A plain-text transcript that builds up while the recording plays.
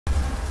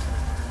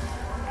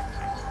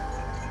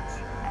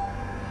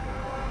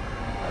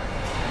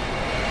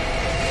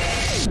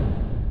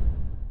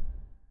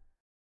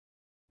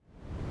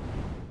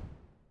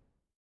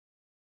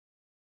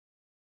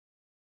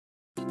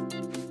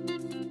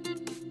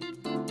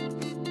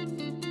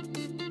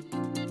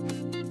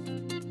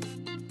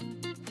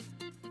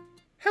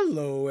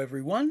Hello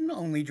everyone,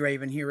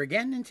 Onlydraven here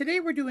again, and today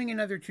we're doing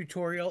another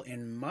tutorial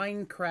in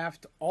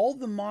Minecraft All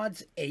the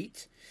Mods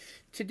 8.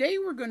 Today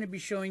we're going to be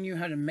showing you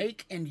how to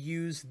make and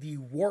use the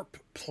warp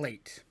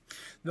plate.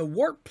 The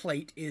warp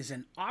plate is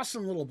an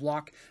awesome little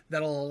block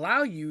that'll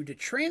allow you to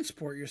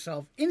transport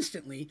yourself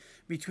instantly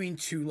between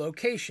two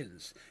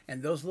locations,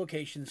 and those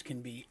locations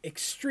can be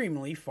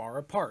extremely far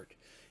apart.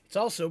 It's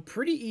also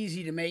pretty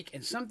easy to make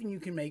and something you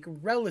can make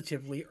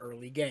relatively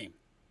early game.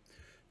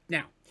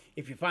 Now,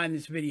 if you find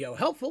this video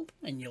helpful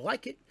and you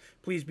like it,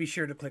 please be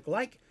sure to click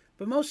like,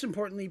 but most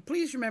importantly,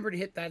 please remember to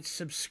hit that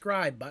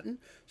subscribe button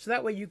so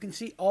that way you can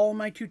see all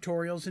my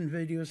tutorials and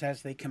videos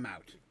as they come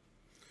out.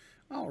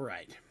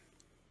 Alright,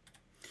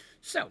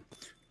 so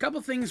a couple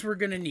things we're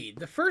going to need.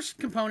 The first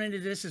component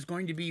of this is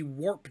going to be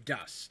warp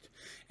dust,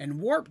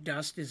 and warp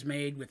dust is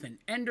made with an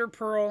ender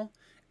pearl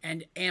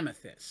and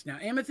amethyst. Now,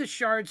 amethyst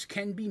shards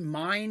can be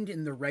mined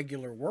in the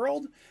regular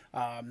world.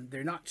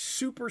 They're not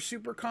super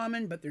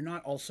common, but they're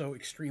not also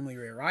extremely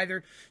rare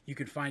either. You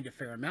can find a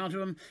fair amount of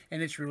them,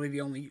 and it's really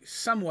the only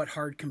somewhat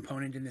hard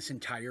component in this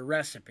entire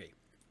recipe.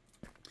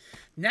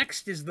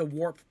 Next is the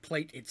warp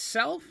plate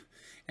itself,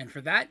 and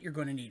for that you're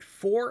going to need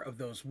 4 of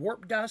those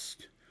warp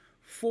dust,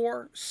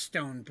 4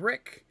 stone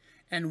brick,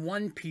 and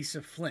 1 piece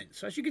of flint.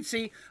 So as you can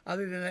see,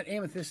 other than that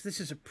amethyst,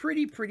 this is a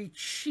pretty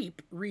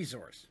cheap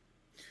resource.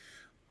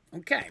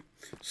 Okay,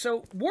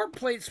 so warp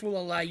plates will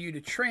allow you to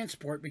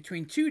transport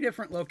between 2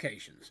 different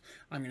locations.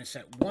 I'm going to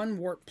set 1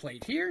 warp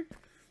plate here,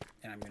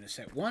 and I'm going to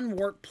set 1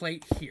 warp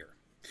plate here.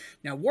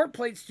 Now, warp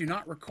plates do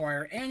not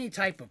require any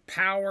type of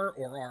power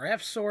or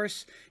RF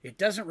source. It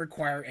doesn't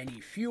require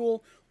any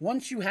fuel.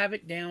 Once you have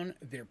it down,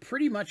 they're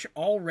pretty much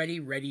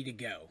already ready to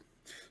go.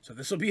 So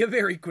this will be a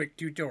very quick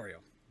tutorial.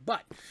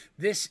 But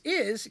this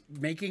is,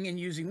 making and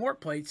using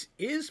warp plates,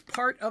 is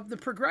part of the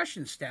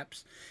progression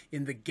steps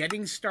in the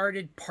Getting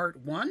Started Part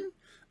 1.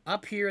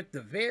 Up here at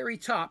the very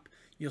top,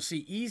 you'll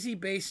see Easy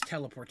Base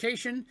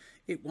Teleportation.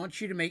 It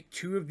wants you to make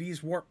 2 of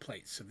these warp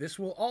plates. So this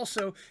will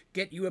also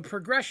get you a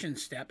progression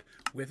step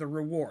with a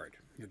reward.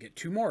 You'll get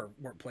 2 more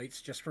warp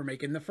plates just for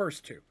making the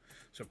first 2.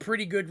 So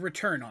pretty good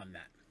return on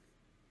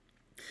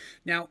that.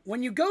 Now,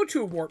 when you go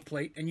to a warp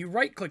plate and you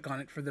right-click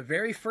on it for the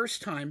very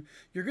first time,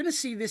 you're going to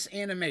see this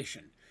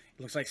animation.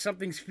 It looks like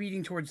something's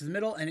feeding towards the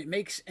middle, and it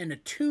makes an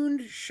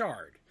attuned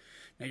shard.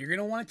 Now, you're going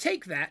to want to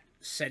take that,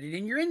 set it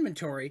in your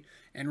inventory,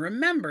 and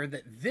remember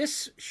that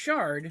this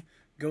shard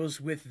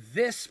goes with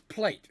this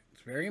plate.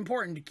 It's very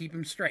important to keep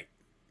them straight.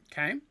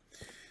 Okay?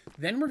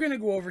 Then we're going to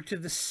go over to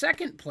the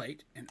second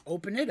plate and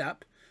open it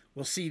up.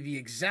 We'll see the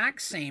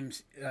exact same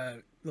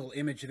little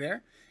image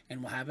there,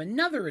 and we'll have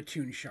another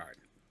attuned shard.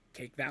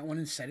 Take that one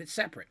and set it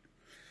separate.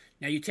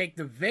 Now you take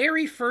the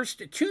very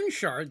first attune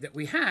shard that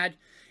we had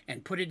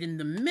and put it in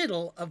the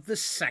middle of the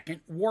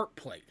second warp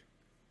plate.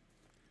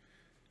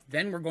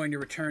 Then we're going to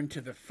return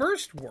to the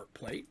first warp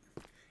plate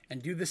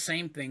and do the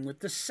same thing with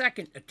the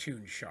second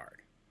attune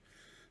shard.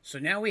 So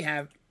now we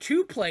have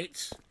 2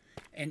 plates,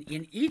 and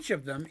in each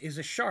of them is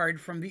a shard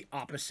from the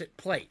opposite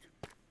plate.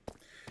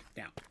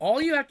 Now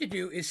all you have to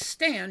do is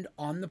stand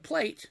on the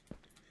plate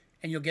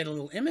and you'll get a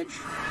little image,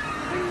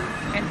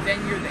 and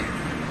then you're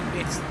there.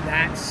 It's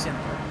that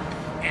simple.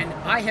 And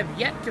I have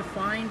yet to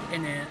find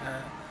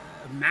a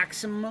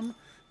maximum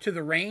to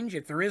the range.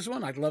 If there is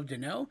one, I'd love to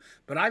know.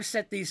 But I've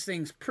set these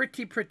things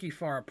pretty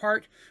far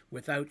apart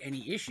without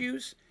any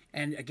issues.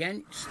 And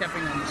again,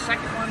 stepping on the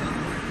second one,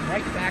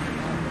 right back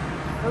on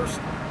the first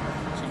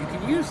one. So you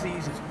can use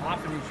these as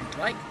often as you'd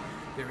like.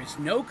 There is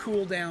no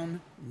cooldown,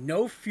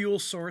 no fuel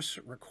source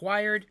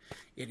required.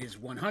 It is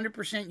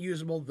 100%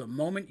 usable the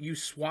moment you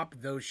swap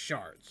those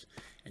shards.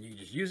 And you can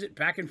just use it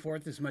back and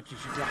forth as much as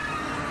you'd like.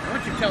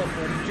 Once you're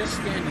teleported, just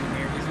standing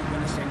there isn't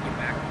going to send you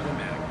back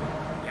automatically.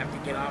 You have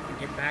to get off and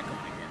get back on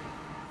again.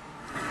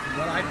 And from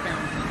what I've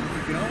found,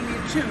 you can only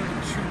attune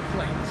 2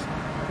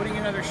 plates. Putting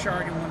another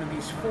shard in one of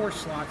these 4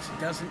 slots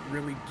doesn't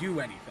really do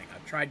anything.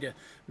 I've tried to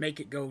make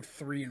it go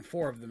 3 and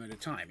 4 of them at a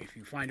time. If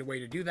you find a way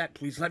to do that,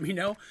 please let me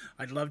know.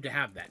 I'd love to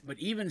have that. But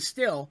even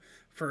still,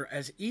 for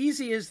as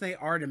easy as they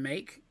are to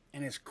make,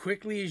 and as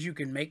quickly as you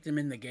can make them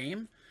in the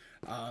game,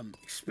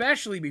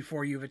 especially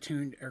before you've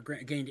attuned or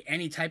gained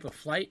any type of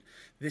flight,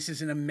 this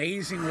is an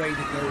amazing way to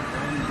go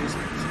long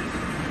distance.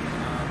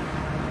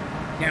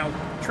 Now,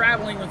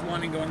 traveling with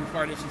one and going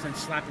far distance and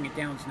slapping it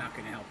down is not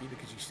going to help you,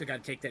 because you still got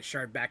to take that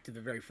shard back to the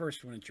very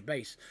first one at your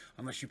base,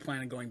 unless you plan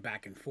on going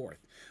back and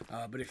forth.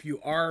 But if you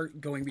are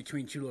going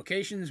between 2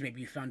 locations,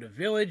 maybe you found a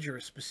village or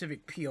a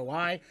specific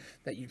POI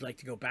that you'd like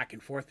to go back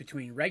and forth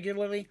between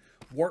regularly,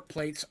 warp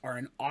plates are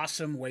an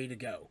awesome way to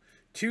go.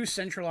 2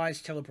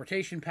 centralized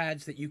teleportation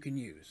pads that you can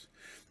use.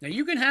 Now,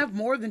 you can have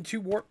more than 2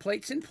 warp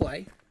plates in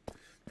play.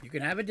 You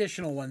can have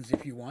additional ones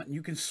if you want, and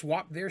you can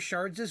swap their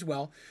shards as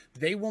well.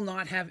 They will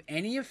not have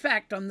any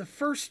effect on the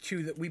first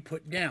 2 that we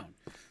put down.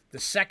 The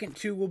second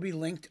 2 will be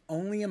linked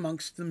only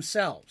amongst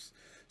themselves.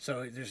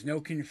 So there's no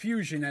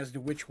confusion as to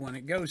which one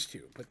it goes to.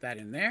 Put that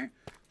in there,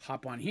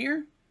 hop on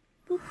here,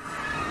 Boop.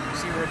 You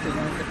see where it's the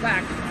one at the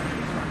back, the one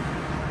at the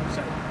front.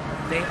 So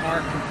they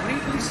are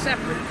completely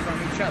separate from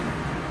each other.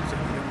 So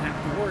you don't have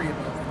to worry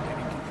about them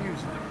getting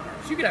confused.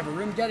 So you could have a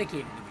room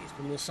dedicated to these.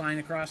 Put a little sign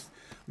across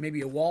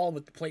maybe a wall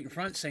with the plate in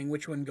front saying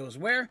which one goes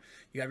where.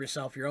 You have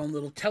yourself your own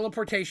little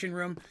teleportation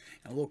room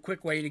and a little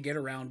quick way to get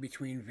around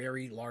between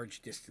very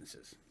large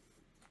distances.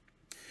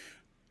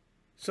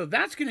 So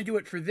that's going to do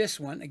it for this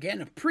one. Again,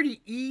 a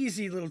pretty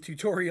easy little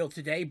tutorial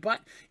today,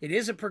 but it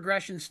is a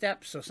progression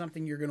step, so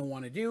something you're going to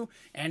want to do,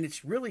 and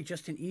it's really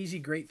just an easy,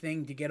 great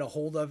thing to get a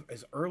hold of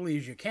as early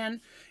as you can.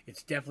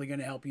 It's definitely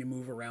going to help you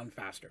move around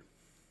faster.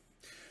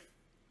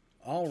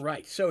 All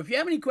right, so if you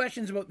have any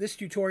questions about this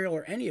tutorial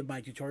or any of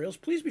my tutorials,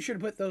 please be sure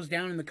to put those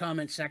down in the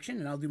comments section,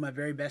 and I'll do my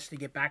very best to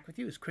get back with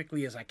you as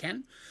quickly as I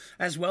can,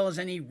 as well as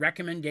any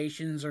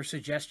recommendations or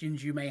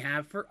suggestions you may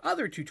have for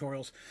other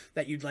tutorials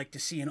that you'd like to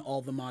see in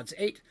All the Mods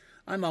 8.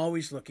 I'm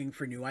always looking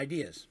for new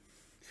ideas.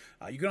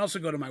 You can also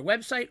go to my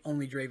website,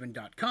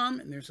 Onlydraven.com,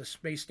 and there's a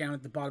space down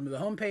at the bottom of the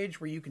homepage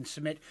where you can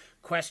submit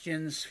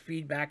questions,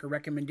 feedback, or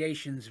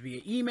recommendations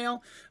via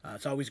email.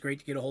 It's always great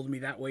to get a hold of me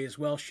that way as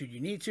well, should you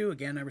need to.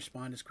 Again, I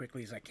respond as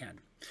quickly as I can.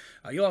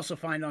 You'll also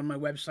find on my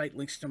website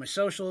links to my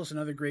socials and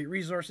other great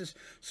resources,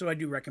 so I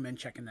do recommend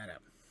checking that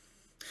out.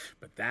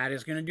 But that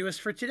is going to do us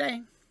for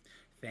today.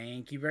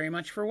 Thank you very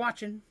much for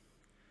watching.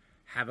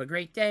 Have a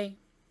great day.